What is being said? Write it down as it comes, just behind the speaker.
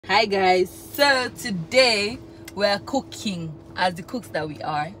Hi guys, so today we're cooking as the cooks that we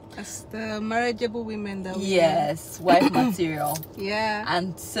are, as the marriageable women that we yes are. Wife material. Yeah,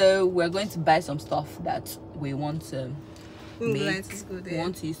 and so we're going to buy some stuff that we want to make, we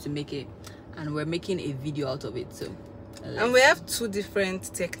want to use to make it, and we're making a video out of it. So and we have two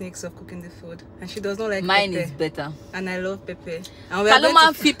different techniques of cooking the food, and she does not like mine pepper. Is better, and I love pepper, and we are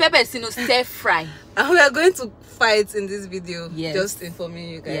going to pepper stir fry, and we are going to fight in this video. Yes. Just informing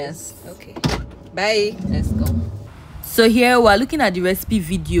you guys. Yes. Okay, bye, let's go. So here we're looking at the recipe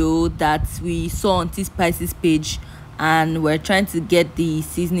video that we saw on Tea Spices page, and we're trying to get the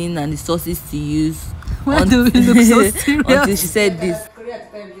seasoning and the sauces to use. Why do we look so serious? Until she said this.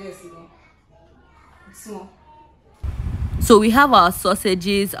 So we have our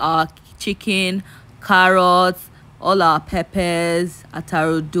sausages, our chicken, carrots, all our peppers,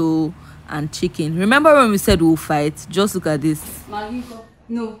 atarodo, and chicken. Remember when we said we'll fight? Just look at this.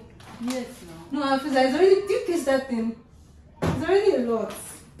 No. Yes. No, Afisa, it's already. Do you taste that thing? It's already a lot.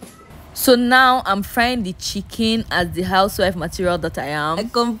 So now I'm frying the chicken as the housewife material that I am. I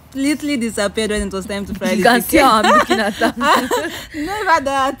completely disappeared when it was time to fry the chicken. You can see how I'm looking at that. Never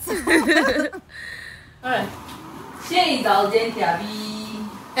that. Alright. She is al dente, abi.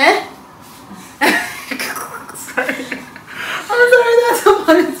 Eh? Sorry. I'm sorry, that's so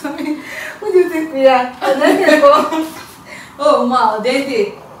funny to me. What do you think we are? Al dente. Oh, ma, al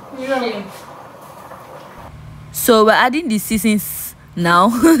dente. So we're adding the seasons now.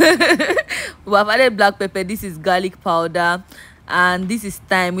 We have added black pepper. This is garlic powder, and this is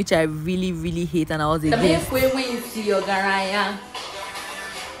thyme, which I really hate, and I was against.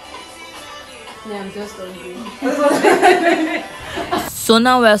 Yeah, I'm just hungry. So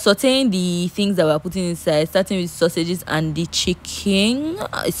now we're sauteing the things that we're putting inside, starting with sausages and the chicken.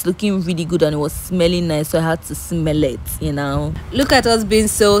 It's looking really good and it was smelling nice, so I had to smell it, you know. Look at us being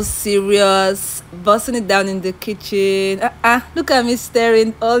so serious, busting it down in the kitchen. Look at me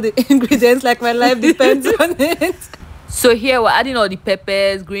stirring all the ingredients like my life depends on it. So here we're adding all the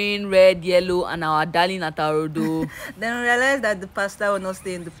peppers, green, red, yellow, and our darling atarodo. Then we realized that the pasta will not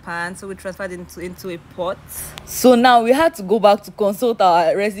stay in the pan, so we transferred it into a pot. So now we had to go back to consult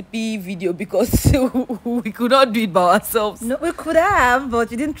our recipe video because we could not do it by ourselves. No, we could have, but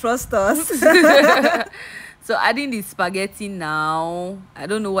you didn't trust us. So adding the spaghetti now. I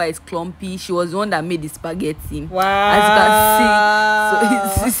don't know why it's clumpy. She was the one that made the spaghetti. Wow. As you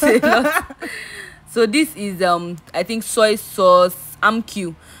can see. So it's a lot. So this is I think soy sauce,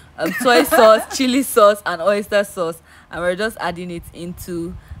 soy sauce, chili sauce, and oyster sauce, and we're just adding it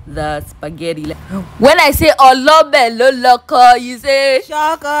into the spaghetti. When I say olobe lo loco, you say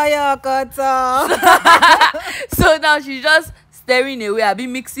shaka yokoto. So now she's just stirring away, I be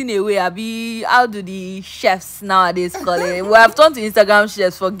mixing away, I be, how do the chefs nowadays call it? We have turned to Instagram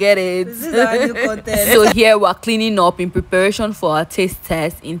chefs, forget it. This is our new content. So here we're cleaning up in preparation for our taste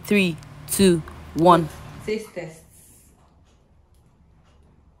test in 3, 2, 1. Taste tests.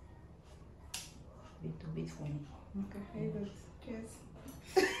 Wait for me. Okay, here you go. Cheers.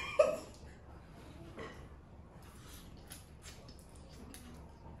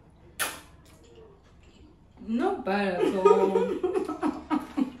 Not bad at all.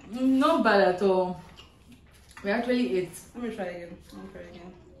 Not bad at all. We actually ate. Let me try again.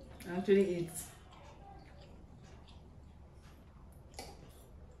 I actually ate.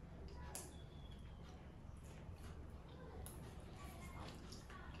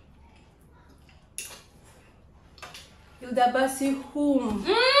 Udabasi whom?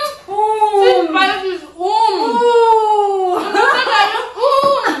 This spice is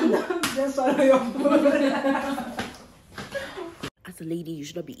Just swallow your food. As a lady, you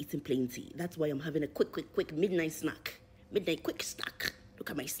should not be eating plenty. That's why I'm having a quick midnight snack. Midnight quick snack. Look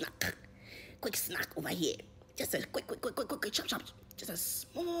at my snack. Quick snack over here. Just a quick, chop. Just a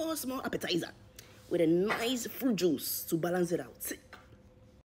small appetizer with a nice fruit juice to balance it out.